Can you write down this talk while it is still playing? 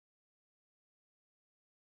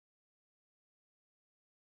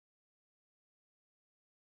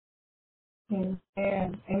Amen.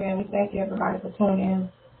 Amen. We thank you, everybody, for tuning in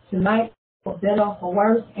tonight. For better or for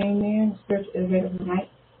worse, amen. Spiritual elevator tonight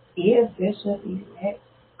is Bishop Elect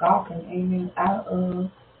Gawkin, amen, out of,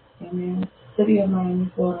 amen, city of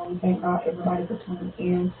Miami, Florida. We thank God, everybody, for tuning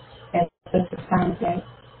in at such a time that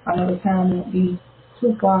I know the time won't be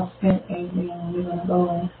too far spent, amen. We're going to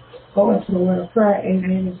go into the word of prayer,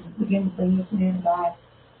 amen, as we begin to bring this man of God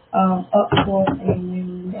up for us,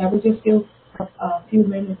 amen. And we just do a few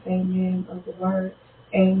minutes, amen, of the word,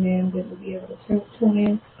 amen, that we'll be able to tune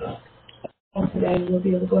in on today. We'll be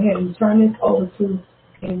able to go ahead and turn this over to,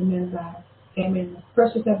 amen, God. Amen.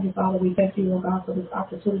 Precious Heavenly Father, we thank you, oh God, for this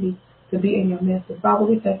opportunity to be in your midst. And Father,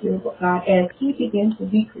 we thank you, oh God, as he begins to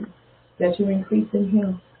decrease, that you increase in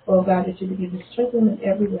him, oh God, that you begin to strengthen him in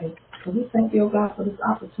every way. So we thank you, oh God, for this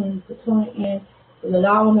opportunity to tune in, and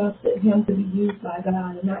allowing us him to be used by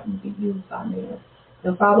God and not to be used by man.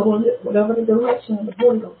 And Father, whatever the direction of the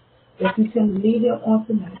Holy Ghost that you tend to lead him on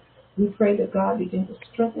tonight, we pray that God begin to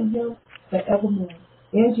strengthen him forevermore.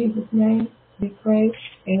 In Jesus' name, we pray,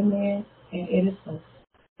 amen, and it is so.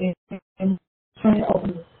 And turn it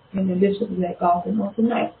over in the Bishop Elect Gawkin on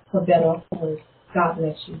tonight for better or for worse. God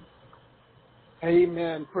bless you.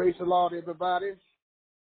 Amen. Praise the Lord, everybody.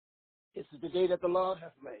 This is the day that the Lord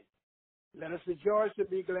has made. Let us rejoice and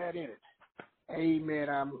be glad in it. Amen.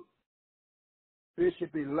 I'm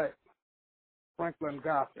Bishop Elect Franklin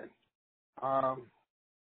Gawkin.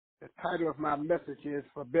 The title of my message is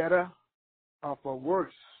For Better or For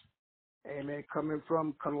Worse. Amen. Coming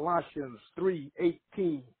from Colossians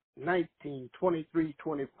 3:18, 19, 23,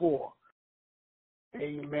 24.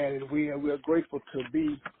 Amen. And we are grateful to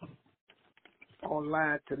be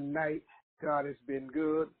online tonight. God has been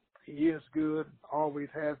good. He is good, always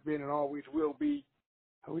has been, and always will be.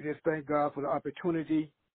 We just thank God for the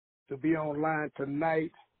opportunity to be online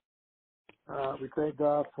tonight. We thank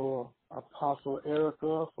God for Apostle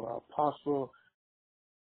Erica, for Apostle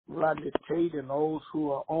Rodney Tate, and those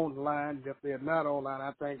who are online. If they're not online,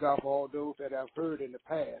 I thank God for all those that I've heard in the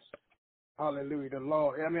past. Hallelujah. The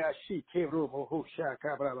Lord. Amen.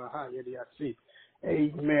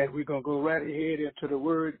 We're going to go right ahead into the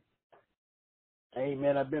word.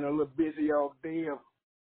 Amen. I've been a little busy all day,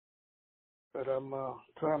 but I'm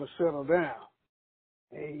trying to settle down.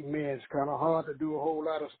 Amen. It's kind of hard to do a whole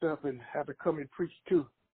lot of stuff and have to come and preach too.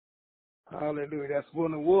 Hallelujah. That's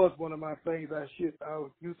one of my things I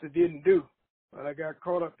used to didn't do, but I got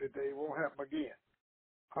caught up today. It won't happen again.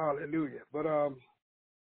 Hallelujah. But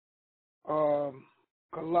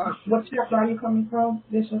Colossians. What chapter are you coming from,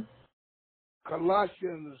 Bishop?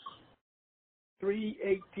 Colossians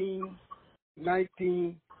 3:18,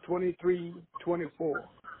 19, 23, 24.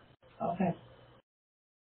 Okay.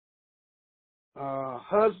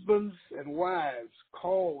 Husbands and wives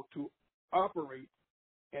called to operate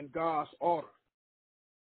in God's order,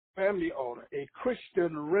 family order. A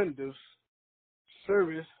Christian renders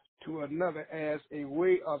service to another as a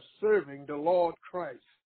way of serving the Lord Christ.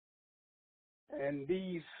 And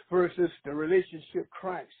these verses, the relationship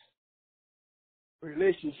Christ,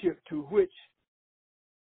 relationship to which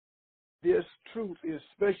this truth is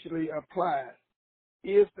specially applied,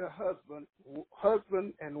 is the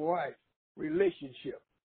husband and wife relationship,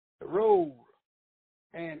 the role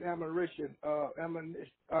and admiration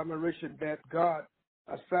that God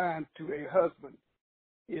assigned to a husband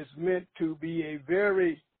is meant to be a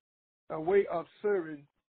way of serving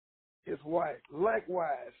his wife.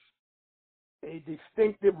 Likewise, a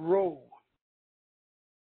distinctive role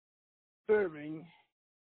serving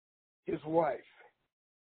his wife.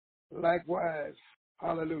 Likewise,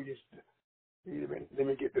 hallelujah. Let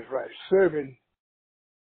me get this right. Serving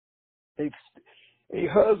a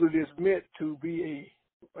husband is meant to be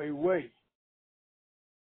a way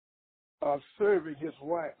of serving his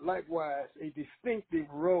wife. Likewise, a distinctive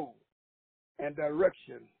role and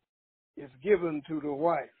direction is given to the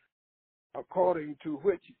wife according to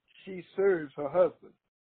which she serves her husband.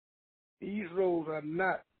 These roles are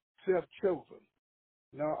not self-chosen,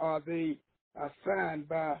 nor are they assigned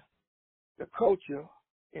by the culture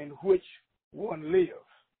in which one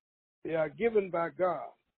lives. They are given by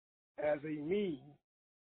God as a means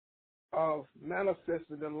of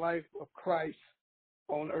manifesting the life of Christ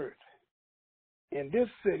on earth. In this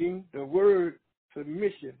setting, the word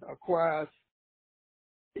submission acquires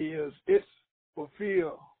its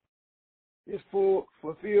fulfill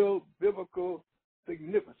biblical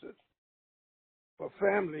significance for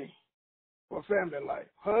family life.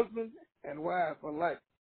 Husband and wife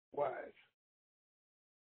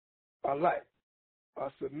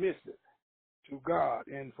are submissive to God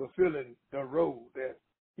in fulfilling the role that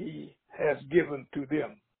He has given to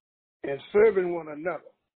them and serving one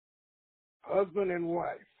another. husband and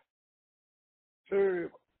wife,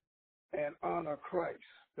 serve and honor Christ.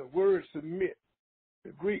 The word submit,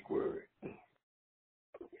 the Greek word,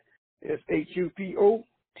 is hupotosso.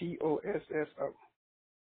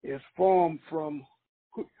 It's formed from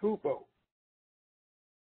hupo,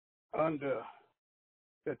 under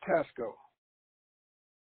the tasco,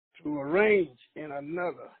 to arrange in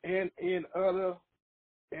another and in other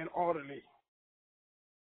an orderly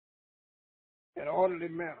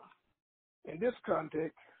manner. In this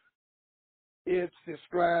context, it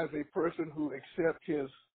describes a person who accepts his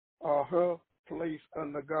or her place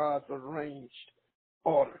under God's arranged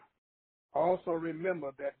order. Also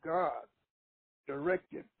remember that God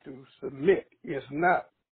directed to submit is not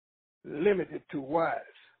limited to wives.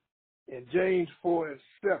 In James 4:7,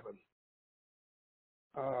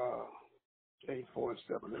 James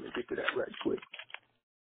 4:7, let me get to that right quick.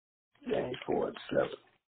 James 4:7.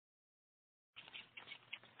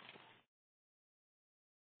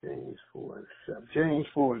 James 4:7. James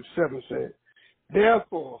 4:7 says,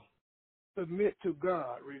 therefore, submit to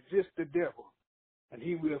God, resist the devil, and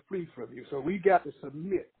he will flee from you. So we got to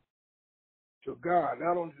submit to God,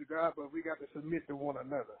 not only to God, but we got to submit to one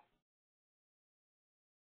another.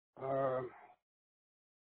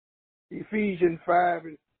 Ephesians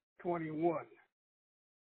 5:21.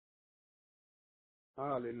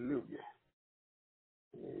 Hallelujah.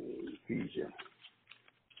 Ephesians.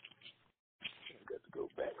 I've got to go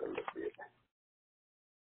back a little bit.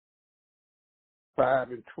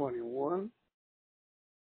 5:21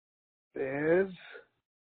 says,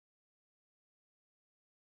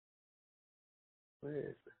 where is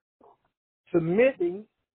it? Submitting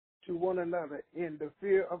to one another in the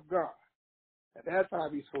fear of God. And that's how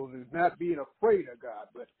we're supposed to do, not being afraid of God,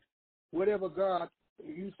 but whatever God,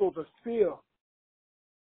 you're supposed to feel.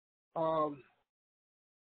 Let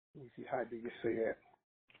me see, how do you say that?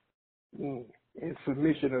 In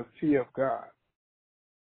submission of fear of God.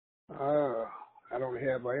 I don't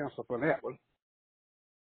have my answer for that one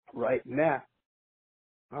right now.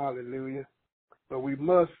 Hallelujah. But we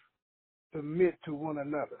must submit to one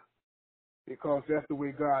another because that's the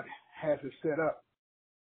way God has it set up.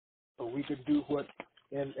 So we can do what,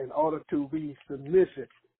 in order to be submissive,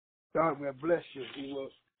 God will bless you. He will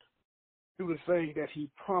do the thing that he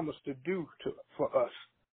promised to do for us.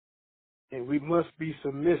 And we must be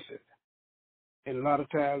submissive. And a lot of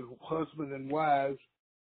times, husbands and wives,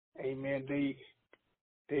 amen, they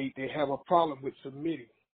have a problem with submitting.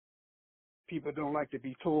 People don't like to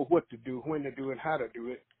be told what to do, when to do it, how to do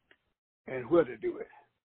it, and where to do it.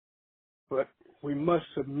 But we must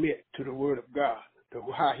submit to the word of God, to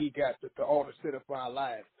how he got the order set up for our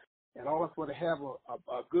lives. In order for to have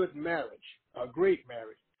a good marriage, a great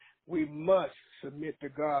marriage, we must submit to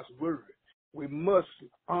God's word. We must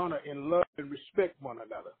honor and love and respect one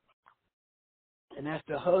another. And that's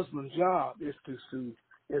the husband's job, is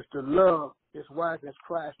to love his wife as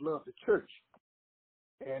Christ loved the church.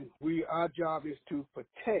 And our job is to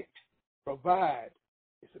protect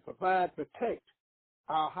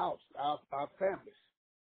our house, our families,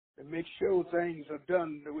 and make sure things are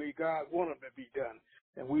done the way God wanted them to be done.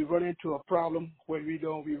 And we run into a problem when we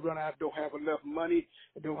run out, don't have enough money,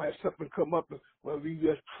 and don't have something come up, well, we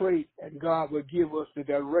just pray, and God will give us the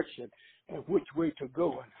direction and which way to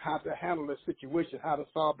go and how to handle the situation, how to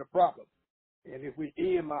solve the problem. And if we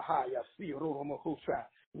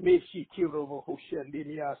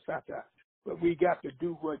but we got to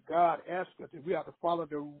do what God asked us, and we have to follow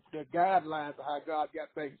the guidelines of how God got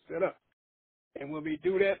things set up. And when we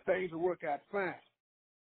do that, things will work out fine.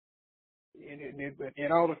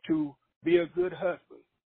 In order to be a good husband,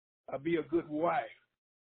 or be a good wife,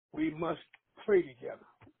 we must pray together.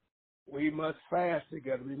 We must fast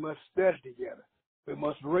together. We must study together. We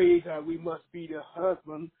must we must be the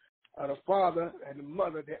husband, or the father and the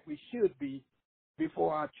mother that we should be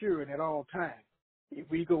before our children at all times. If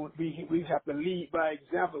we have to lead by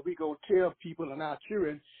example. We go tell people and our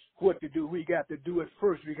children what to do. We got to do it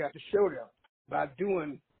first. We got to show them by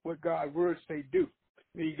doing what God's words say do.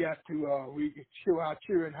 We got to we show our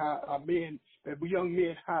children the young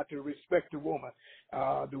men how to respect a woman.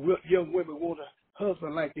 The young women want a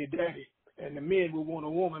husband like their daddy, and the men will want a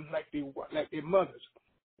woman like their mothers.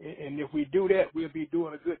 And if we do that, we'll be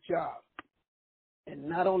doing a good job. And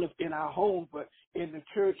not only in our home, but in the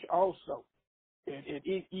church also. And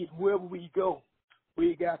wherever we go,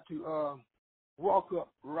 we got to walk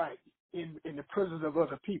up right in the presence of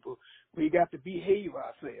other people. We got to behave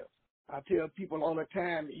ourselves. I tell people all the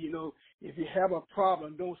time, if you have a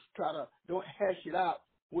problem, don't hash it out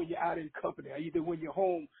when you're out in company, or either when you're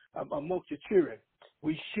home amongst your children.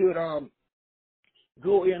 We should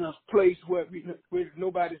Go in a place where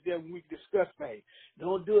nobody's there when we discuss things.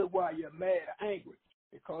 Don't do it while you're mad or angry,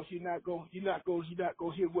 because you're not going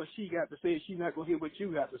to hear what she got to say. She's not going to hear what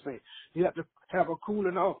you got to say. You have to have a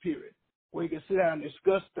cooling off period where you can sit down and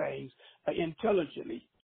discuss things intelligently.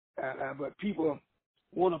 But people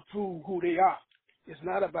want to prove who they are. It's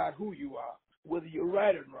not about who you are, whether you're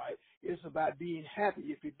right or right. It's about being happy.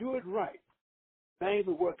 If you do it right, things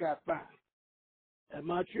will work out fine. And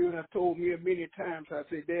my children have told me many times, I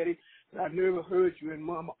say, Daddy, I never heard you and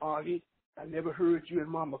Mama argue. I never heard you and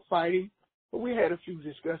Mama fighting. But we had a few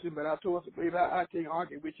discussions, but I told her, baby, I can't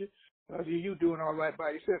argue with you. I said, you doing all right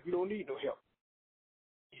by yourself. You don't need no help.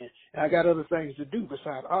 And I got other things to do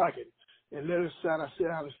besides arguing. And let us sit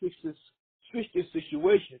down and fix this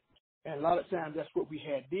situation. And a lot of times that's what we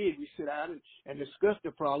did. We sit down and discuss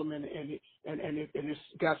the problem, and it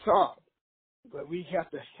got solved. But we have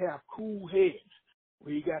to have cool heads.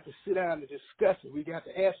 We got to sit down and discuss it. We got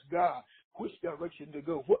to ask God which direction to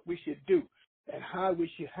go, what we should do, and how we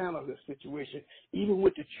should handle the situation. Even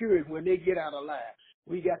with the children, when they get out of line,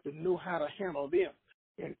 we got to know how to handle them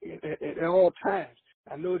at all times.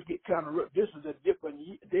 I know it get kind of rough. This is a different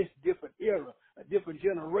era, a different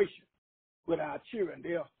generation with our children.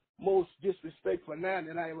 They're most disrespectful now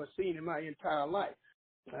than I ever seen in my entire life.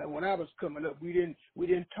 When I was coming up, we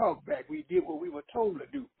didn't talk back. We did what we were told to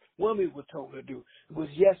do. What we were told to do. It was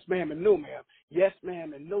yes, ma'am, and no, ma'am. Yes,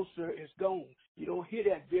 ma'am, and no, sir, is gone. You don't hear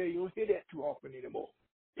that there. You don't hear that too often anymore.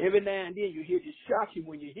 Every now and then you hear it shock you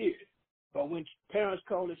when you hear it. But when parents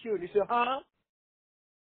call the children, they say, huh?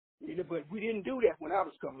 You know, but we didn't do that when I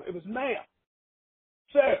was coming up. It was ma'am,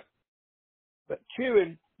 sir. But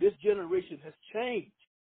children, this generation has changed.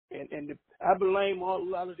 And I blame a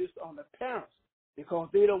lot of this on the parents, because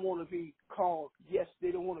they don't want to be called yes.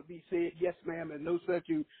 They don't want to be said yes, ma'am, and no, sir,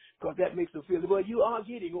 to, because that makes them feel, well, you are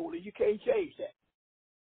getting older. You can't change that.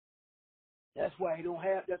 That's why they don't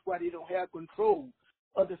have control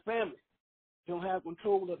of the family. They don't have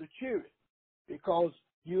control of the children, because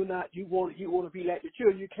you want to be like the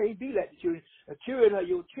children. You can't be like the children. The children are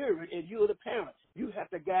your children, and you're the parent. You have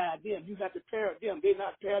to guide them. You have to parent them. They're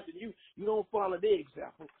not parenting you. You don't follow their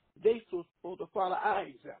example. They're supposed to follow our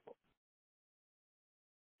example.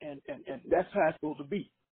 And that's how it's supposed to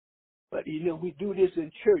be. But, you know, we do this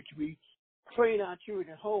in church. We train our children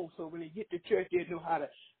at home, so when they get to church, they know how to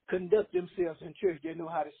conduct themselves in church. They know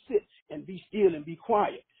how to sit and be still and be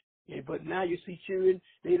quiet. Yeah, but now you see children,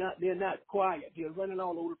 they're not quiet. They're running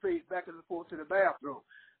all over the place, back and forth to the bathroom.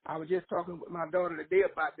 I was just talking with my daughter today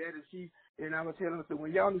about that, and I was telling her, so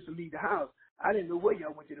when y'all used to leave the house, I didn't know where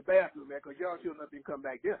y'all went to the bathroom at, because y'all sure enough didn't come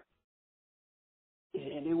back there.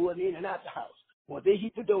 And they wasn't in and out the house. Once they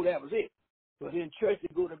hit the door, that was it. But in church,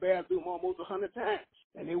 they go to the bathroom almost 100 times,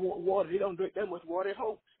 and they want water. They don't drink that much water at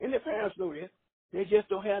home. And their parents know this. They just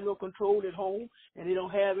don't have no control at home, and they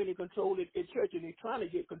don't have any control in church, and they're trying to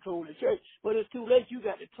get control in church. But it's too late. You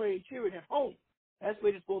got to train children at home. That's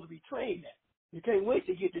where they're supposed to be trained at. You can't wait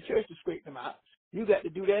to get to church to straighten them out. You got to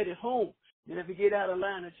do that at home. Then if you get out of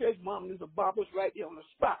line in church, mom used to bop us right there on the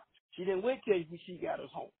spot. She didn't wait till she got us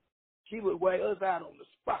home. She would wear us out on the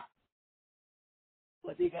spot.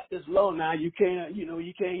 But they got this law now. You can't,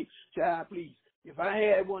 child, please. If I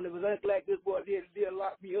had one that was like this boy, they'd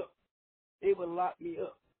lock me up. They would lock me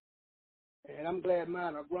up. And I'm glad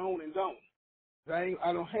mine are grown and gone. I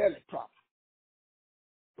don't have that problem.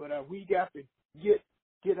 But we got to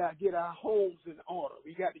get our homes in order.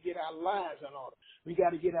 We got to get our lives in order. We got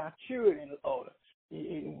to get our children in order.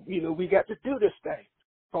 And, we got to do this thing.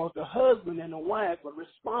 Because the husband and the wife are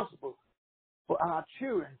responsible for our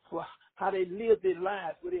children, for how they live their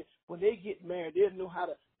lives. When they get married, they'll know how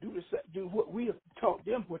to do what we have taught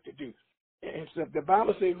them what to do. And so the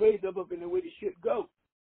Bible says, raise them up in the way they should go.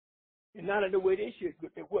 And not in the way they should go,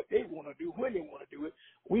 what they want to do, when they want to do it.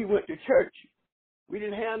 We went to church. We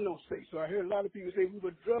didn't have no say. So I heard a lot of people say we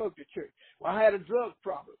were drugged to church. Well, I had a drug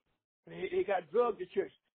problem. They got drugged to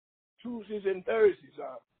church Tuesdays and Thursdays,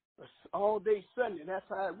 all day Sunday. And that's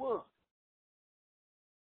how it was.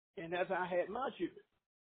 And that's how I had my children.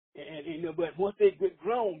 And but once they get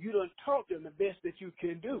grown, you done taught them the best that you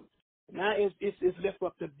can do. Now it's left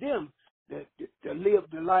up to them to live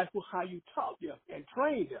the life with how you taught them and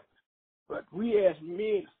train them. But we as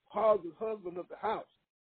men, husbands of the house,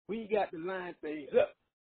 we got to line things up.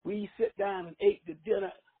 We sit down and ate the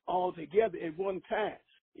dinner all together at one time.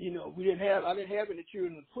 I didn't have any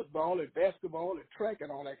children in football and basketball and track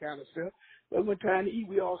and all that kind of stuff. But when time to eat,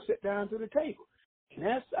 we all sit down to the table. And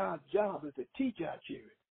that's our job, is to teach our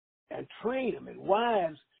children and train them. And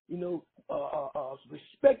wives,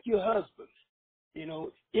 respect your husbands.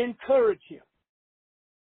 Encourage him.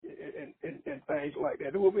 and things like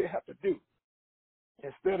that. That's what we have to do.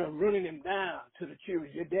 Instead of running them down to the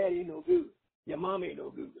children, your daddy ain't no good, your mom ain't no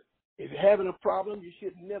good. If you're having a problem, you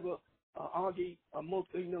should never argue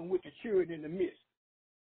amongst, with the children in the midst.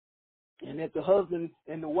 And if the husband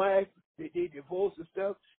and the wife, they divorce and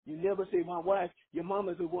stuff, you never say, my wife, your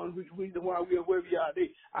mama's the one who's the reason why we're where we are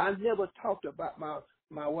today. I never talked about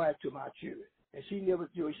my wife to my children. And she never,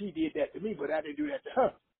 she did that to me, but I didn't do that to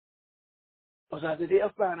her. Because I said,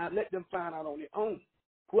 they'll find out, let them find out on their own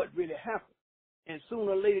what really happened. And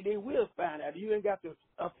sooner or later they will find out. You ain't got to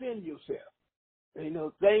offend yourself.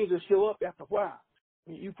 Things will show up after a while.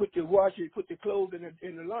 You put the clothes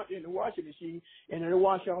in the washing machine, and it'll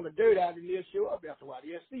wash all the dirt out, and they'll show up after a while.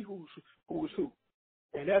 They'll see who's who.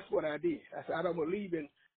 And that's what I did. I said, I don't believe in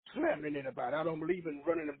slandering anybody. I don't believe in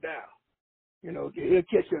running them down. It'll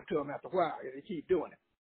catch up to them after a while, and they keep doing it.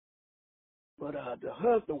 But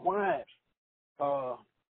the wives,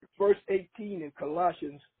 verse 18 in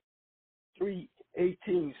Colossians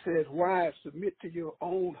 3:18 says, wives, submit to your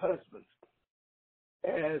own husbands,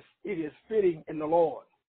 as it is fitting in the Lord.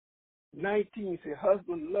 19 says,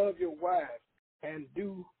 husband, love your wives and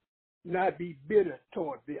do not be bitter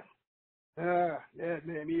toward them. That's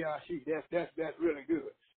really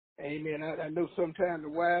good. Amen. I know sometimes the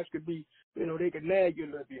wives could be, they could nag you a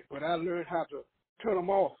little bit, but I learned how to turn them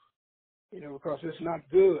off, because it's not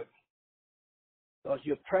good. Because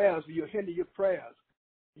your prayers, you'll hinder your prayers.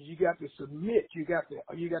 You got to submit. You got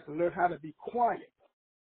to learn how to be quiet.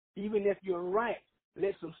 Even if you're right,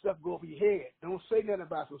 let some stuff go over your head. Don't say nothing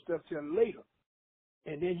about some stuff till later.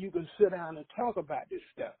 And then you can sit down and talk about this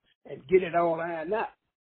stuff and get it all ironed out.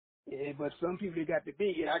 Yeah, but some people got to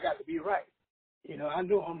be, I got to be right. I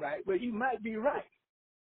know I'm right, but you might be right.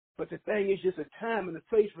 But the thing is just a time and a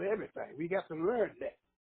place for everything. We got to learn that.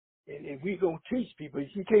 And we're going to teach people.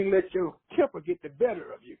 You can't let your temper get the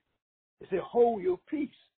better of you. It said, hold your peace.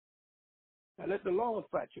 Now let the Lord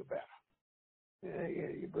fight your battle.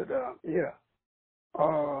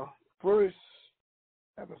 Verse,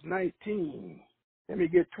 that was 19. Let me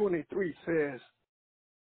get 23 says,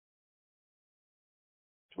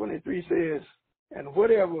 and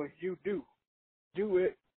whatever you do, do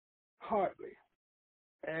it heartily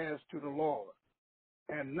as to the Lord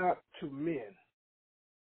and not to men.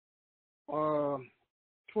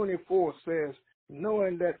 24 says,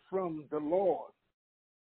 knowing that from the Lord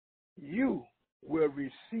you will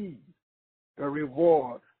receive the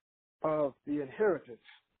reward of the inheritance,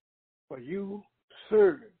 for you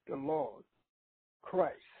serve the Lord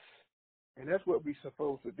Christ. And that's what we're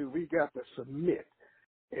supposed to do. We got to submit.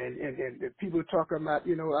 And people talking about,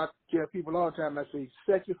 I tell people all the time, I say,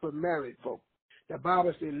 section for married folk. The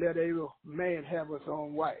Bible says, let every man have his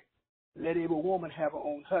own wife. Let every woman have her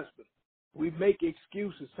own husband. We make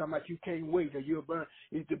excuses, talking about you can't wait or you'll burn.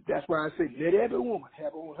 That's why I say, let every woman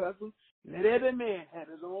have her own husband. Let every man have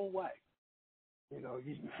his own wife.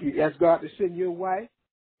 You ask God to send you a wife.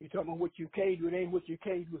 You're talking about what you can't do. It ain't what you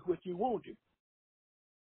can't do, it's what you won't do.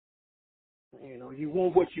 You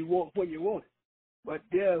want what you want when you want it. But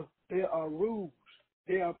there are rules.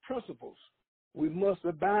 There are principles. We must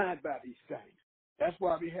abide by these things. That's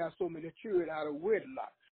why we have so many children out of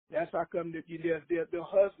wedlock. That's how come that the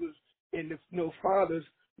husbands and the fathers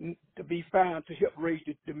to be found to help raise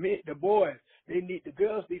the boys. The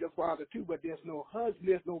girls need a father too, but there's no husband,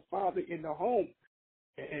 there's no father in the home.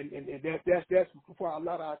 And that's why a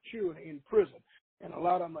lot of our children are in prison, and a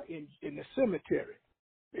lot of them are in the cemetery,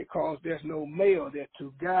 because there's no male there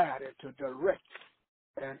to guide and to direct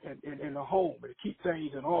and in the home and to keep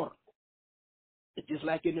things in order. It's just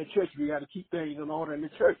like in the church, we got to keep things in order in the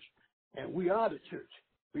church, and we are the church.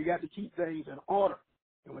 We got to keep things in order,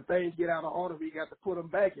 and when things get out of order, we got to put them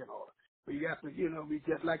back in order. We got to, we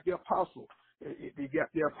just like the apostle. You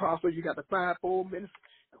got the apostle, you got the fivefold ministry.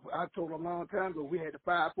 I told them a long time ago, we had the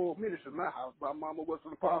fivefold ministry in my house. My mama was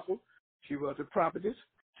an apostle. She was a prophetess.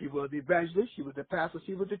 She was the evangelist. She was the pastor.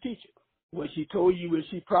 She was the teacher. When she told you, when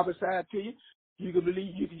she prophesied to you, you can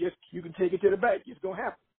believe, you can take it to the bank. It's going to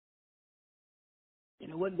happen. And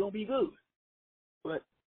it wasn't going to be good. But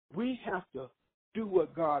we have to do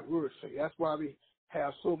what God's word says. That's why we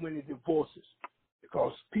have so many divorces,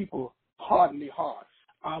 because people harden their heart.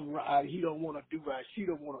 He don't want to do right. She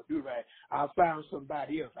don't want to do right. I found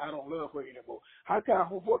somebody else. I don't love her anymore.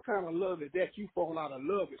 What kind of love is that? You fall out of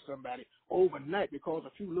love with somebody overnight because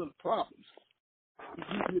of a few little problems.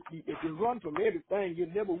 If you run from everything, you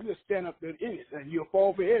never will stand up to anything. You'll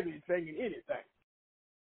fall for everything and anything.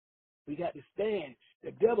 We got to stand.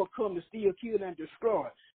 The devil comes to steal, kill, and destroy.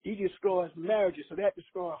 He destroys marriages, so that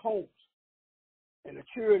destroys homes. And the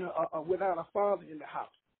children are without a father in the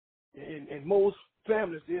house. In most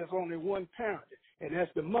families, there's only one parent, and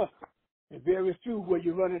that's the mother. And very few where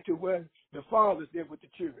you run into where the father's there with the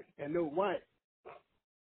children and no wife.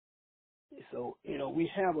 So, we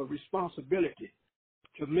have a responsibility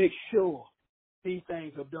to make sure these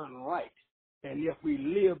things are done right. And if we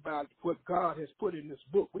live by what God has put in this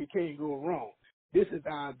book, we can't go wrong. This is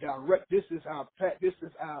our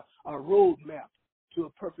roadmap to a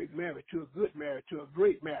perfect marriage, to a good marriage, to a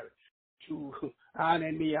great marriage. To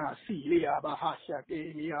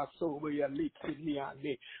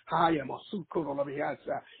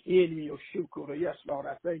yes, Lord,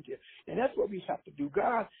 I thank you. And that's what we have to do.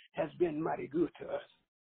 God has been mighty good to us.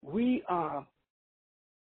 We are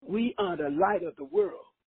the light of the world.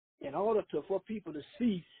 In order for people to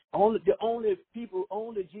see, only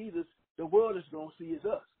Jesus the world is going to see is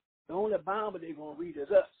us. The only Bible they're going to read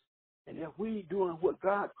is us. And if we doing what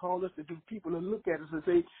God called us to do, people will look at us and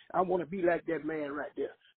say, I want to be like that man right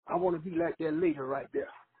there. I want to be like that lady right there.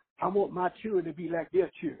 I want my children to be like their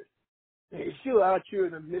children. And sure, our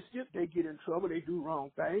children are mischief. They get in trouble. They do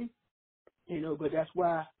wrong things. But that's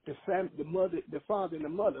why the father and the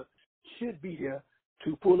mother should be there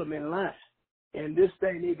to pull them in line. And this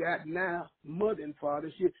thing they got now, mother and father,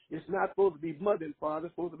 it's not supposed to be mother and father.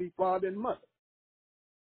 It's supposed to be father and mother.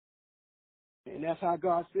 And that's how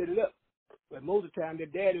God set it up. But most of the time, the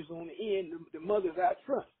dad is on the end, the mother's out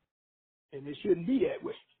front. And it shouldn't be that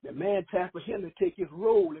way. The man time for him to take his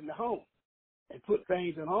role in the home and put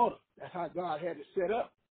things in order. That's how God had it set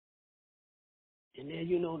up. And then,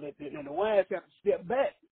 that the wives have to step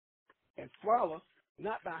back and follow,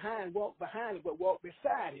 not walk behind him, but walk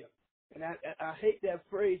beside him. And I hate that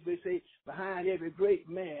phrase they say, behind every great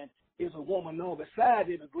man is a woman. No, beside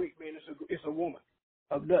every great man is a woman.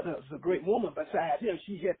 It's a great woman beside him.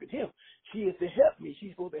 She's helping him. She is to help me.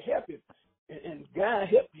 She's supposed to help him. And God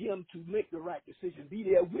helped him to make the right decision. Be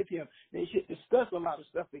there with him. They should discuss a lot of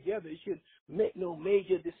stuff together. They should make no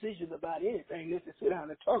major decisions about anything. They should sit down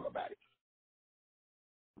and talk about it.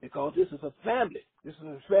 Because this is a family. This is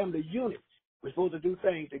a family unit. We're supposed to do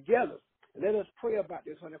things together. Let us pray about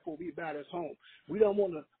this, honey, before we buy this home. We don't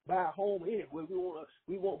want to buy a home anywhere.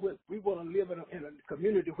 We want to live in a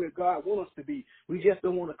community where God wants us to be. We just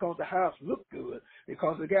don't want to cause the house look good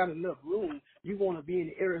because we got enough room. You want to be in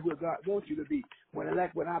the area where God wants you to be. When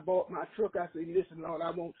I bought my truck, I said, listen, Lord,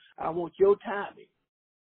 I want your timing.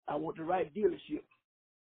 I want the right dealership,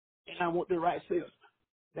 and I want the right salesman.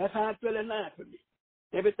 That's how it fell in line for me.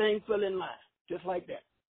 Everything fell in line, just like that.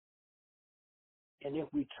 And if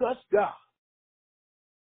we trust God,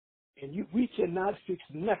 and we cannot fix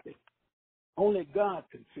nothing, only God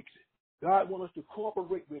can fix it. God wants us to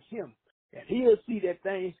cooperate with him, and he'll see that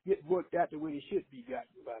things get worked out the way they should be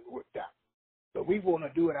worked out. But we want to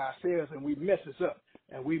do it ourselves, and we mess us up,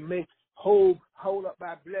 and we make hold up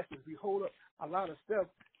our blessings. We hold up a lot of stuff,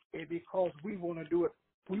 and because we want to do it.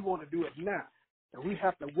 We want to do it now, and we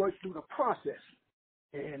have to work through the process.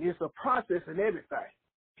 And it's a process in everything.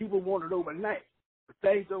 People want it overnight.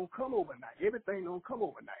 Things don't come overnight. Everything don't come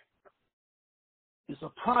overnight. It's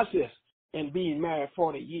a process in being married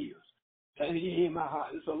 40 years. In my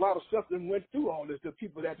heart, there's a lot of stuff that went through all this. The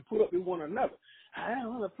people that have to put up with one another. I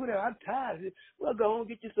don't want to put up. I'm tired of it. Well, go on,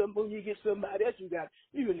 get you something. When you get somebody else,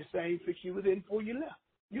 you're in the same fix you was in before you left.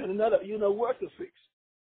 You're worth a fix.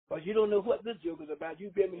 But you don't know what this joke is about.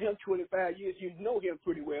 You've been with him 25 years. You know him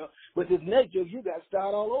pretty well. But this next joke, you got to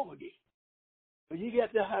start all over again. So you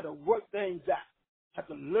got to know how to work things out. Have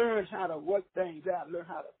to learn how to work things out, learn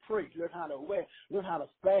how to pray, learn how to wear, learn how to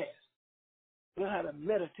fast, learn how to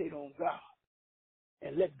meditate on God,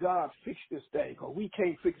 and let God fix this thing, because we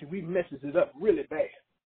can't fix it. We messes it up really bad.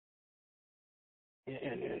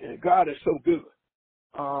 And God is so good.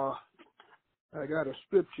 I got a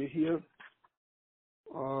scripture here.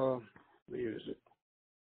 Where is it?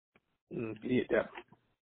 Get that.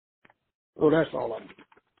 Oh, that's all of it.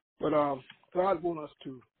 But God wants us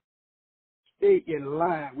to stay in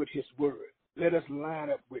line with his word. Let us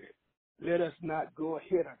line up with it. Let us not go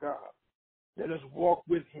ahead of God. Let us walk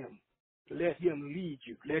with him. Let him lead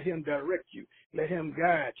you. Let him direct you. Let him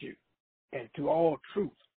guide you and to all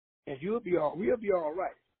truth. And we'll be all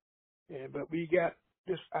right. But we got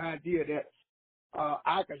this idea that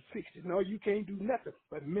I can fix it. No, you can't do nothing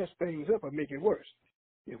but mess things up or make it worse.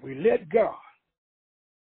 If we let God,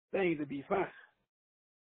 things will be fine.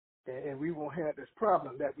 And we won't have this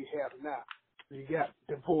problem that we have now. We got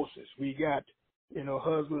divorces. We got,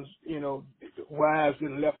 husbands, wives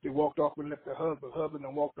and left, they walked off and left their husband. Husband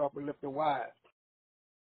and walked off and left their wives.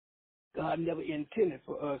 God never intended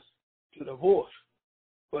for us to divorce,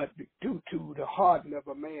 but due to the hardening of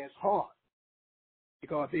a man's heart,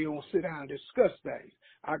 because they don't sit down and discuss things.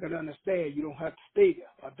 I can understand you don't have to stay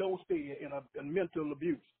there or don't stay there in mental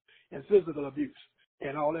abuse and physical abuse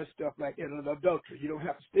and all that stuff like that, and adultery. You don't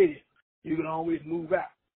have to stay there. You can always move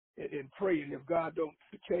out and pray, and if God don't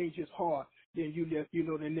change his heart, then you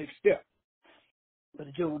know the next step. But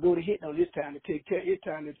the Joe will go to hit. No, it's time to take care. It's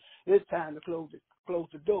time to close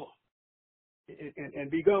the door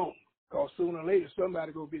and be gone. Because sooner or later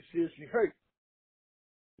somebody gonna get seriously hurt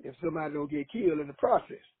if somebody don't get killed in the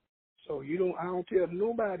process. So I don't tell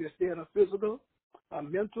nobody to stay in a physical or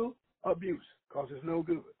mental abuse, because it's no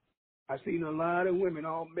good. I've seen a lot of women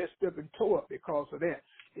all messed up and tore up because of that.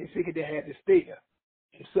 They figured they had to stay there.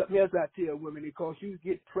 And something else I tell women, because you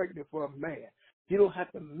get pregnant for a man, you don't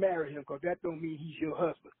have to marry him, because that don't mean he's your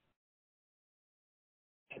husband.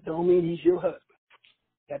 That don't mean he's your husband.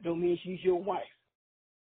 That don't mean she's your wife.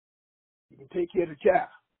 You can take care of the child,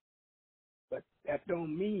 but that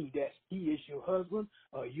don't mean that he is your husband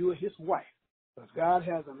or you are his wife. Because God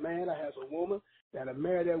has a man or has a woman that'll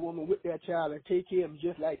marry that woman with that child and take care of him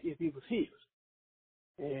just like if he was his.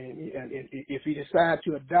 And if he decides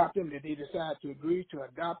to adopt him, if they decide to agree to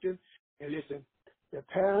adopt him, and listen, the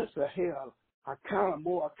parents are held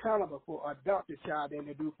more accountable for an adopted child than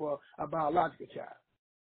they do for a biological child.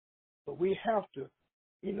 But we have to,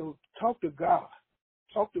 talk to God,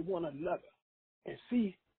 talk to one another, and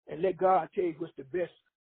see and let God tell you what's the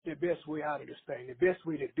best way out of this thing, the best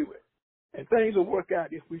way to do it. And things will work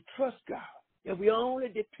out if we trust God, if we only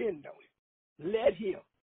depend on him. Let him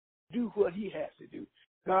do what he has to do.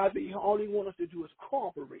 God, all he wants us to do is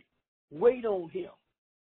cooperate. Wait on him.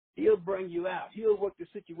 He'll bring you out. He'll work the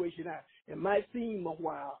situation out. It might seem a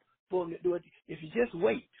while for him to do it. If you just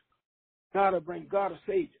wait, God will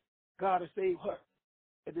save you. God will save her.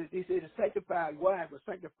 They say the sanctified wife will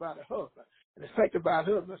sanctify the husband, and the sanctified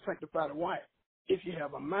husband will sanctify the wife, if you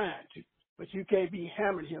have a mind to. But you can't be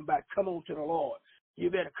hammering him by, come on to the Lord.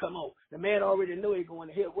 You better come on. The man already know he's going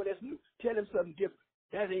to hell. Well, that's new. Tell him something different.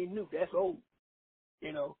 That ain't new. That's old.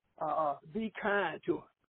 Be kind to him.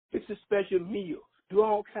 Fix a special meal. Do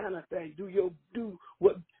all kind of things. Do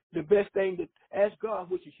what the best thing that ask God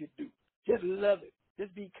what you should do. Just love it.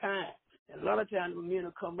 Just be kind. And a lot of times the men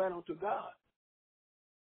will come right on to God.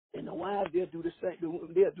 And the wives, they'll do the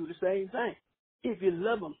same thing. If you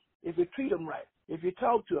love them, if you treat them right, if you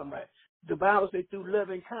talk to them right. The Bible says, through love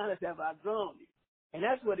and kindness have I drawn you. And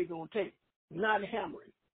that's what they're going to take. Not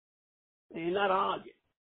hammering. And not arguing.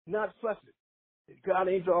 Not fussing. God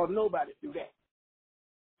ain't drawn nobody through that.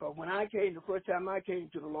 But when the first time I came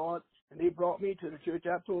to the Lord, and they brought me to the church,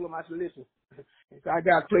 I told them, I said, listen, I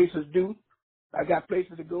got places to do. I got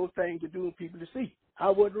places to go, things to do, and people to see. I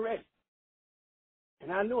wasn't ready.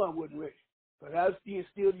 And I knew I wasn't ready. But I was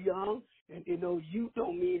still young, and youth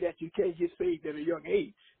don't mean that you can't get saved at a young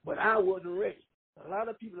age. But I wasn't ready. A lot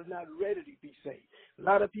of people are not ready to be saved. A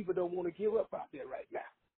lot of people don't want to give up out there right now.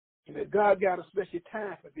 And God got a special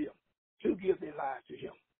time for them to give their lives to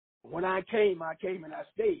him. When I came and I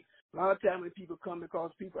stayed. A lot of times when people come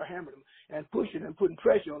because people are hammering them and pushing and putting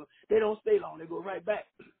pressure on them, they don't stay long. They go right back.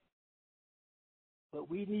 But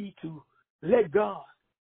we need to let God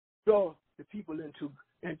draw the people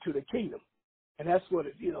into the kingdom. And that's what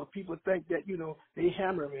people think that, they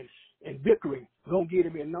hammering and bickering don't get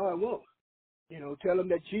him in. No, it won't. Tell them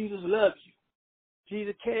that Jesus loves you.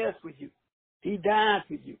 Jesus cares for you. He died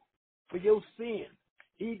for you, for your sin.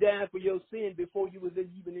 He died for your sin before you was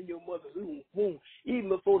even in your mother's womb, even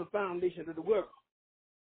before the foundation of the world.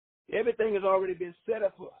 Everything has already been set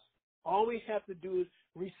up for us. All we have to do is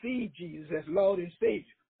receive Jesus as Lord and Savior.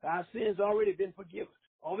 Our sins already been forgiven.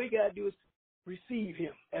 All we got to do is receive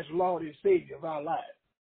him as Lord and Savior of our lives.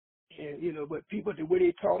 And, but people, the way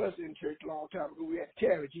they taught us in church a long time ago, we had to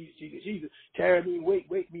tarry, Jesus. Tarry mean wait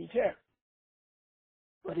mean tarry.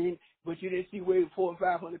 But you didn't see where 400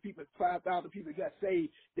 or 500 people, 5,000 people got saved.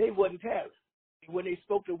 They wasn't tarrying. When they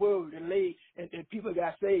spoke the word and people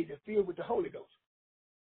got saved and filled with the Holy Ghost.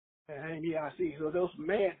 And I see. So those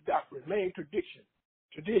man doctrines, man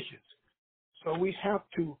traditions. So we have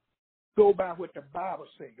to go by what the Bible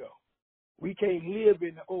say go. We can't live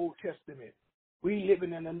in the Old Testament. We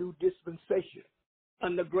living in a new dispensation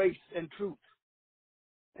under grace and truth.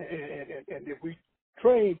 And if we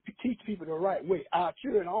teach people the right way, our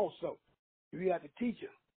children also, we have to teach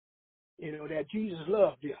them, that Jesus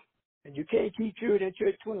loved them. And you can't keep children in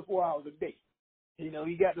church 24 hours a day.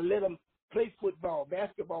 You got to let them play football,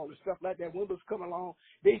 basketball, and stuff like that. When was coming along,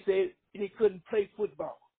 they said they couldn't play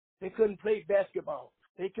football. They couldn't play basketball.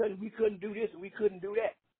 We couldn't do this and we couldn't do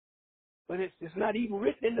that. But it's not even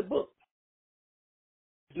written in the book.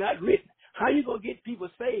 It's not written. How you gonna get people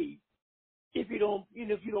saved if you don't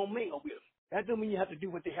mingle with them? That don't mean you have to do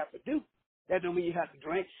what they have to do. That don't mean you have to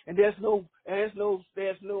drink. And there's no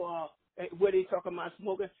where they talking about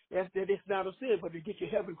smoking. It's not a sin, but to get you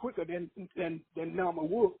heaven quicker than normal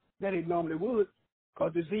would. Than it normally would,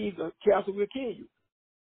 because disease or cancer will kill you.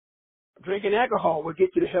 Drinking alcohol will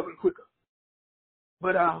get you to heaven quicker.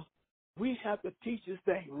 But we have to teach this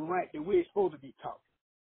thing right the way it's supposed to be taught.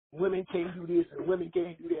 Women can't do this and women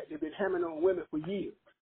can't do that. They've been hammering on women for years.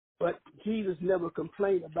 But Jesus never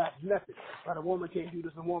complained about nothing. About a woman can't do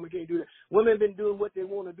this and a woman can't do that. Women have been doing what they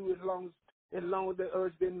want to do as long as the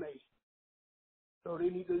earth's been made. So they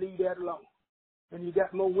need to leave that alone. And you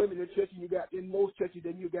got more women in church than you got in most churches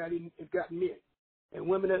than you got men. And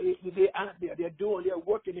women they're out there. They're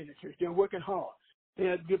working in the church. They're working hard.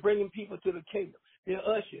 They're bringing people to the kingdom. They're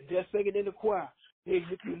ushering. They're singing in the choir. They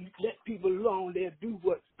let people alone. They'll do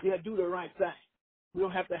the right thing. We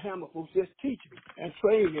don't have to hammer folks. Just teach me and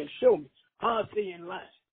train me and show me how to stay in line.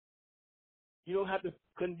 You don't have to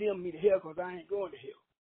condemn me to hell because I ain't going to hell.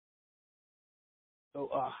 So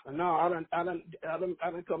no, I done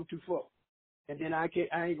come too far, and then I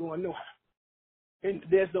ain't going nowhere. And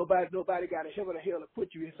there's nobody got a heaven or hell to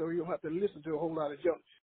put you in, so you don't have to listen to a whole lot of junk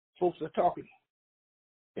folks are talking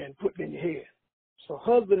and putting in your head. So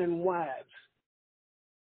husband and wives,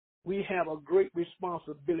 we have a great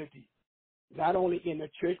responsibility, not only in the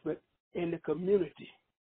church, but in the community,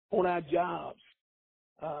 on our jobs,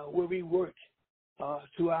 where we work,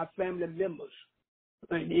 to our family members,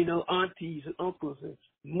 and, aunties and uncles and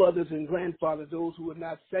mothers and grandfathers, those who are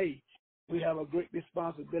not saved. We have a great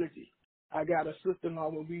responsibility. I got a sister-in-law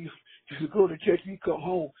when we used to go to church, we come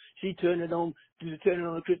home. She turned it on the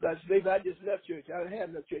church. I said, baby, I just left church. I didn't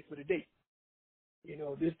have no church for the day.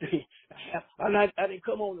 This thing. I didn't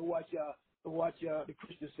come home to watch the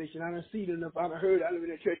Christian station. I done seen it enough. I done heard. I live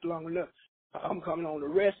in the church long enough. I'm coming on to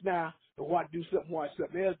rest now to watch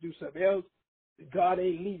something else. God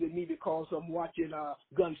ain't leaving me because I'm watching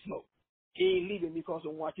Gunsmoke. He ain't leaving me because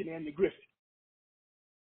I'm watching Andy Griffith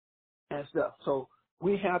and stuff. So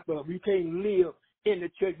we can't live in the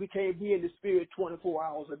church. We can't be in the spirit 24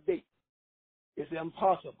 hours a day. It's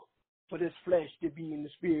impossible for this flesh to be in the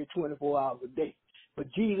spirit 24 hours a day.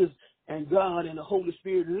 But Jesus and God and the Holy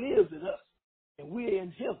Spirit lives in us, and we're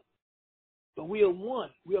in Him. So we are one.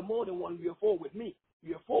 We are more than one. We are four with me.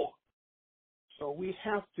 We are four. So we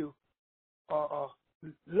have to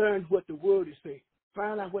learn what the Word is saying.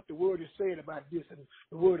 Find out what the Word is saying about this, and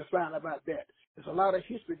the Word is find out about that. There's a lot of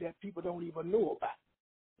history that people don't even know about,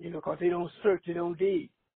 because they don't search, they don't dig,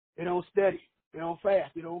 they don't study, they don't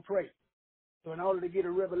fast, they don't pray. So in order to get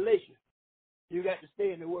a revelation, you got to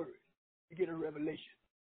stay in the Word to get a revelation.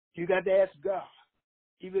 You got to ask God.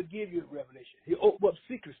 He will give you a revelation. He'll open up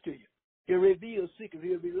secrets to you. He'll reveal secrets.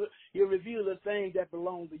 He'll reveal the things that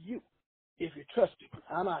belong to you if you trust Him.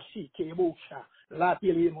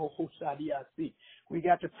 We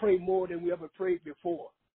got to pray more than we ever prayed before.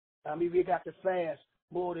 We got to fast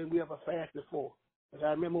more than we ever fasted before. Because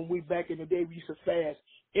I remember when we back in the day, we used to fast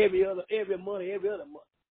every other month.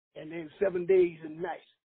 And then 7 days and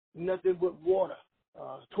nights. Nothing but water.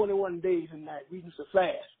 21 days and nights. We used to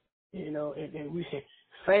fast. And we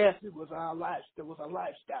fasted was our life. It was a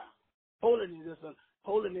lifestyle. Holiness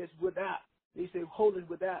without. They say holiness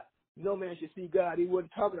without. No man should see God. He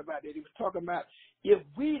wasn't talking about that. He was talking about if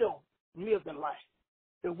we don't live the life,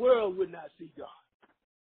 the world would not see God.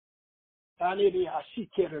 I'm going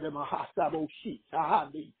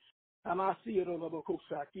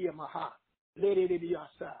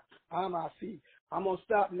to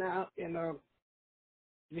stop now, and if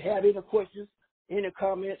you have any questions, any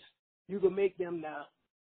comments, you can make them now.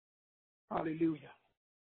 Hallelujah.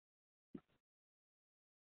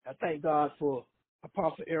 I thank God for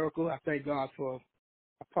Apostle Erica. I thank God for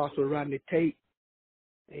Apostle Rodney Tate.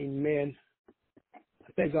 Amen.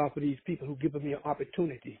 I thank God for these people who given me an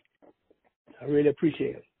opportunity. I really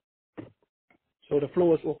appreciate it. So the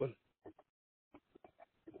floor is open.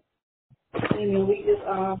 Amen. We just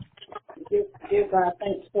give God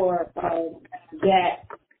thanks for that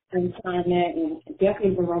and time that, and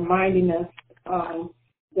definitely for reminding us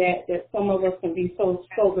that some of us can be so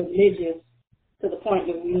religious to the point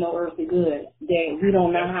that we know earthly good, that we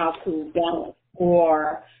don't know how to balance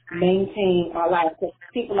or maintain our life. Because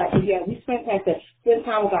people like, we spend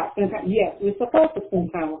time with God. Yes, we're supposed to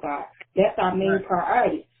spend time with God. That's our main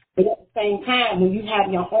priority. But at the same time, when you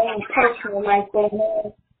have your own personal life going on,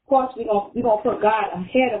 of course we're gonna put God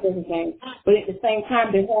ahead of everything. But at the same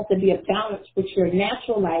time, there has to be a balance with your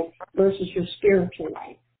natural life versus your spiritual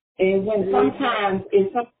life. And when sometimes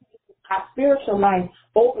our spiritual life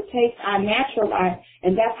overtakes our natural life,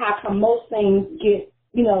 and that's how come most things get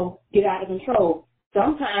out of control.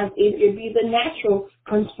 Sometimes it be the natural,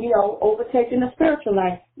 overtaking the spiritual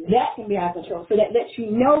life. That can be out of control. So that lets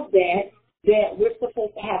you know that we're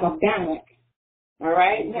supposed to have a balance. All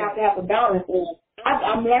right? We have to have a balance. And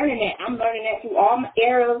I'm learning that. I'm learning that through all my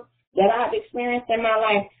eras that I've experienced in my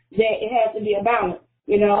life, that it has to be a balance.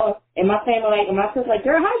 And my family, and my sister,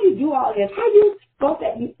 girl, how you do all this? How you go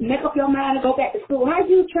back, make up your mind and go back to school? How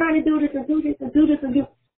you trying to do this and do this and do this and do?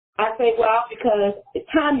 I say, well, because it's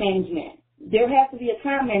time management. There has to be a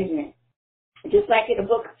time management. Just like in the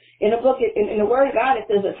Word of God, it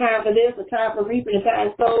says a time for this, a time for reaping, a time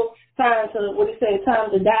to sow, time to, time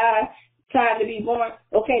to die, time to be born.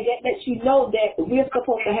 Okay, that lets you know that we're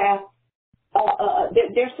supposed to have,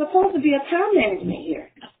 there's supposed to be a time management here.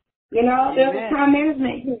 There's a time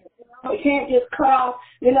management here. You can't just cut off,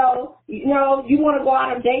 you want to go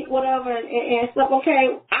out on a date, whatever, and stuff.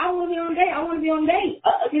 Okay, I want to be on a date. I want to be on a date,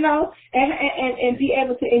 and be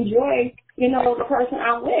able to enjoy, the person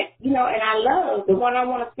I'm with, and I love the one I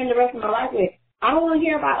want to spend the rest of my life with. I don't want to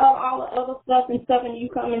hear about all the other stuff and you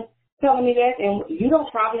coming telling me that, and you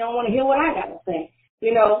probably don't want to hear what I got to say,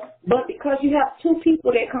 But because you have two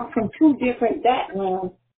people that come from two different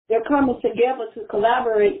backgrounds, they're coming together to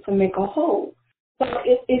collaborate to make a whole. So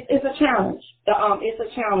it's a challenge. It's a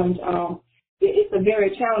challenge. It's a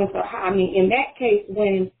very challenge. So in that case,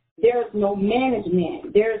 when there's no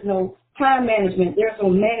management, there's no time management, there's no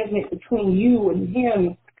management between you and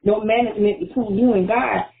him, no management between you and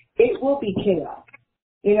God, it will be chaos.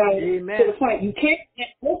 Amen. To the point you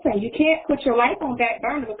can't put your life on back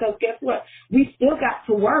burner, because guess what? We still got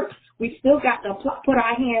to work. We still got to put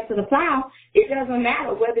our hands to the plow. It doesn't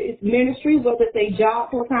matter whether it's ministry, whether it's a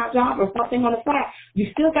job, full-time job, or something on the side.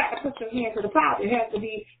 You still got to put your hands to the plow. There has to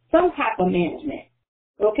be some type of management.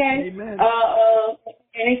 Okay? Amen.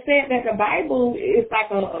 And they said that the Bible is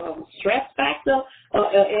like a stress factor.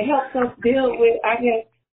 It helps us deal with,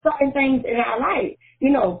 certain things in our life.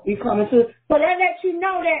 We coming to, so that lets you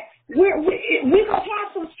know that we're going to have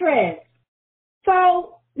some stress.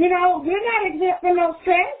 So, we're not exempt from no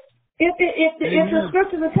stress. If the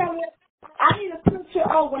scriptures are telling us, I need a scripture,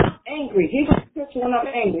 when I'm angry. Here's a scripture when I'm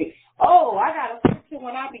angry. I got a scripture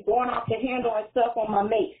when I be going off the handle and stuff on my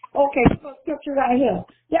mate. Okay, here's a scripture right here.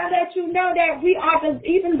 That lets you know that we are,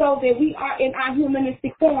 even though that we are in our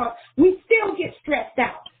humanistic form, we still get stressed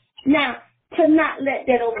out. Now, to not let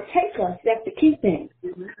that overtake us, that's the key thing.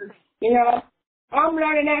 I'm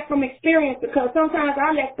learning that from experience, because sometimes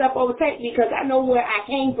I let stuff overtake me because I know where I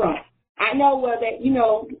came from. I know where the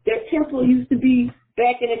temple used to be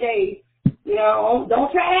back in the day.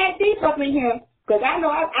 Don't try to act deep up in here, because I know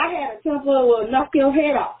I had a temple that would knock your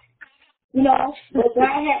head off. But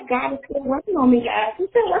God is still working on me, guys. He's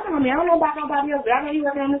still working on me. I don't know about nobody else, but I know he's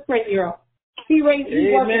working on this crazy girl. He's working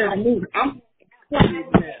on me.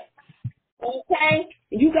 Okay?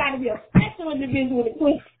 You got to be a special individual to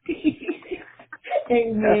quit.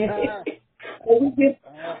 Amen.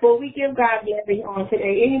 But we give God glory on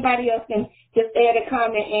today. Anybody else can just add a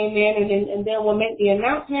comment, amen, and then we'll make the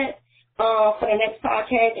announcement for the next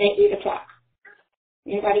podcast at 8 o'clock.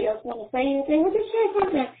 Anybody else want to say anything? We'll just share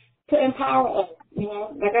something to empower us.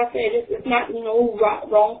 Like I said, it's not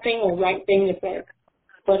wrong thing or right thing to say,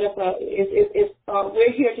 but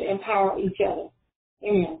we're here to empower each other.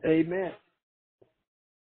 Amen. Amen.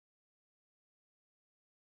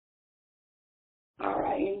 All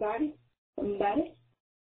right, anybody? Somebody?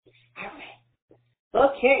 All right.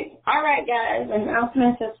 Okay. All right, guys.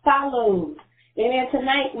 Announcements as follows. And then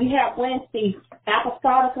tonight we have Wednesday,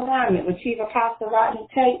 Apostolic Alignment with Chief Apostle Rodney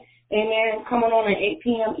Tate. Amen. Coming on at 8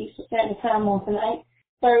 p.m. Eastern Standard Time on tonight.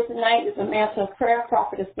 Thursday night is a Mantle of Prayer,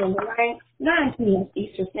 Prophetess in the Rain, 9 p.m.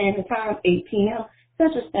 Eastern Standard Time, 8 p.m.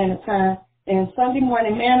 Central Standard Time. And Sunday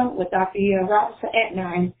morning manna with Dr. Ian Robinson at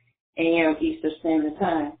 9 a.m. Eastern Standard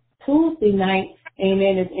Time. Tuesday night,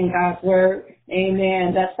 amen, is in God's Word.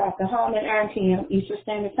 Amen. That's Dr. Holman, 9 p.m. Eastern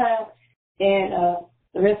Standard Time. And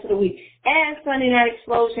the rest of the week. And Sunday Night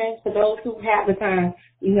Explosion for those who have the time,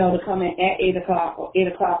 to come in at 8 o'clock or 8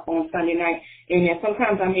 o'clock on Sunday night. And then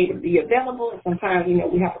sometimes I'm able to be available, and sometimes,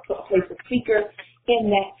 we have to place a speaker in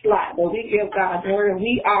that slot. But we give God's word, and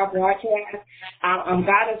we are broadcast.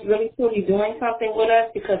 God is really truly doing something with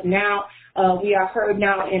us, because now we are heard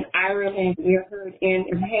now in Ireland. We are heard in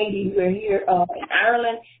Haiti. We're here in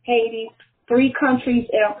Ireland, Haiti, 3 countries,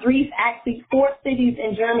 4 cities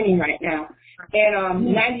in Germany right now. And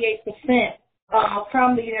 98%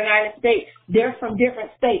 from the United States. They're from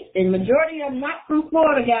different states. And the majority of them not from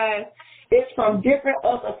Florida, guys. It's from different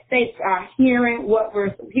other states are hearing what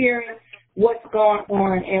we're hearing, what's going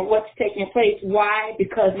on, and what's taking place. Why?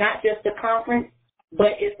 Because not just the conference,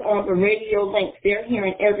 but it's on the radio links. They're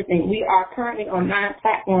hearing everything. We are currently on 9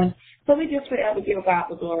 platforms, so we just forever give God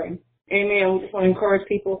the glory. Amen. We just want to encourage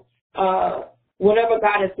people, whatever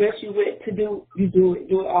God has blessed you with to do, you do it.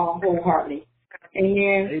 Do it all wholeheartedly.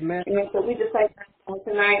 Amen. Amen. And so we just like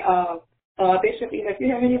tonight, Bishop, if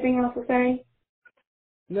you have anything else to say?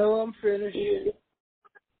 No, I'm finished.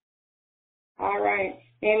 All right.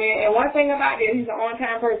 And one thing about this, he's an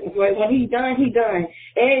on-time person. So when he's done, he's done.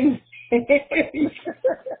 And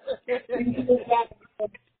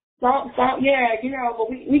yeah, you know, but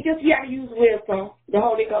we just got to use wisdom. The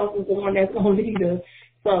Holy Ghost is the one that's going to lead us.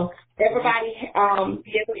 So everybody,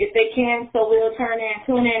 if they can, so we'll tune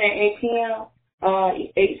in at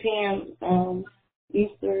 8 p.m.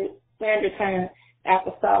 Eastern Standard Time,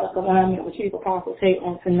 Apostolic Alignment with Chief Apostle Tate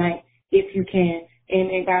on tonight, if you can.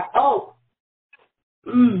 And God,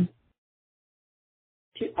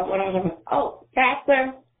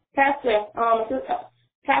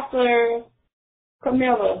 Pastor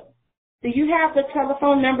Camilla, do you have the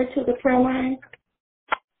telephone number to the prayer line?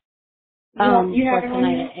 You have for it tonight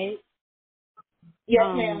on at 8?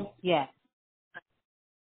 Yes, ma'am. Yeah.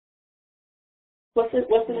 What's the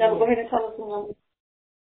number? Go ahead and tell us the number.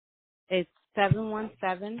 It's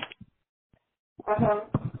 717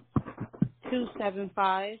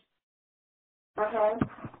 275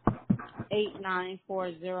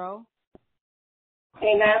 8940.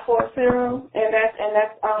 8940, and that's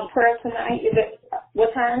prayer tonight. Is it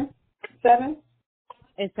what time? 7?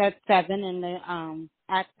 It's at 7, and the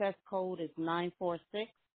access code is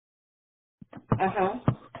 946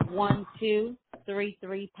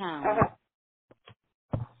 1233 pounds.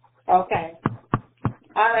 Okay.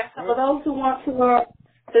 All right. So for those who want to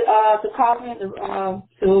call in to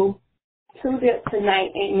this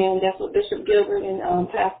tonight, amen. That's what Bishop Gilbert and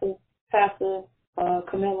Pastor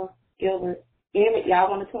Camilla Gilbert. Y'all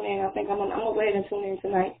want to tune in? I think I'm gonna go ahead and tune in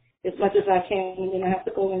tonight as much as I can, and then I have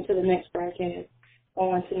to go into the next broadcast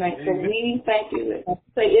on tonight. So we thank you. So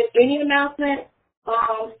if any announcement,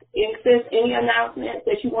 if there's any announcements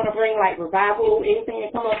that you want to bring, like revival, anything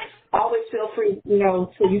that come up, always feel free, so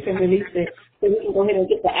you can release it, so we can go ahead and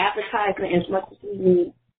get the advertisement as much as we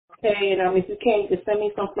need. Okay, and if you can, just send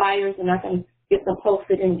me some flyers, and I can get them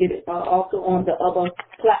posted and get it also on the other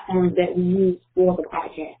platforms that we use for the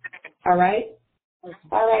podcast. All right?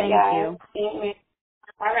 All right, guys. Amen.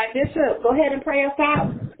 All right, Bishop, go ahead and pray us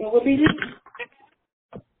out, and we'll be leaving.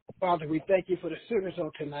 Father, we thank you for the service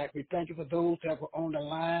on tonight. We thank you for those that were on the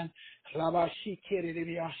line. I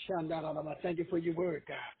thank you for your word,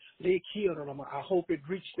 God. I hope it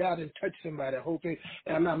reached out and touched somebody. I hope it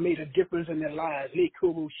made a difference in their lives.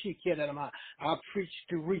 I preach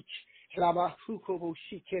to reach. Lord,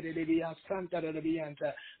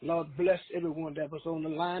 bless everyone that was on the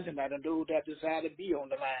line tonight and those that desire to be on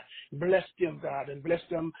the line. Bless them, God, and bless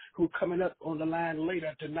them who are coming up on the line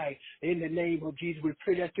later tonight. In the name of Jesus, we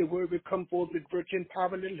pray that your word will come forth with virtue and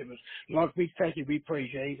power and deliverance. Lord, we thank you. We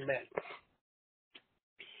praise you. Amen.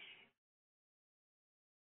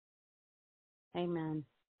 Amen.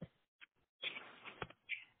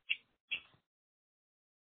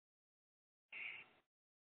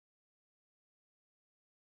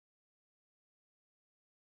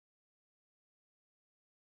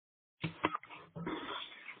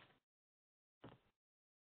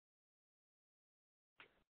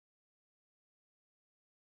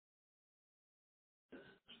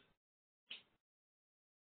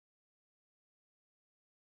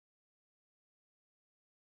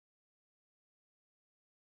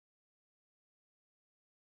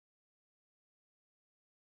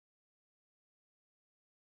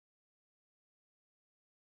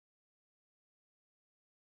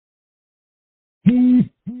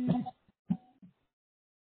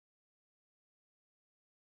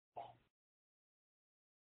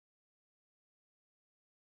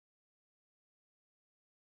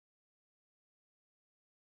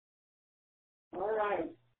 All right.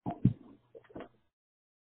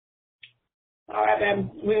 All right,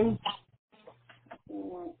 baby.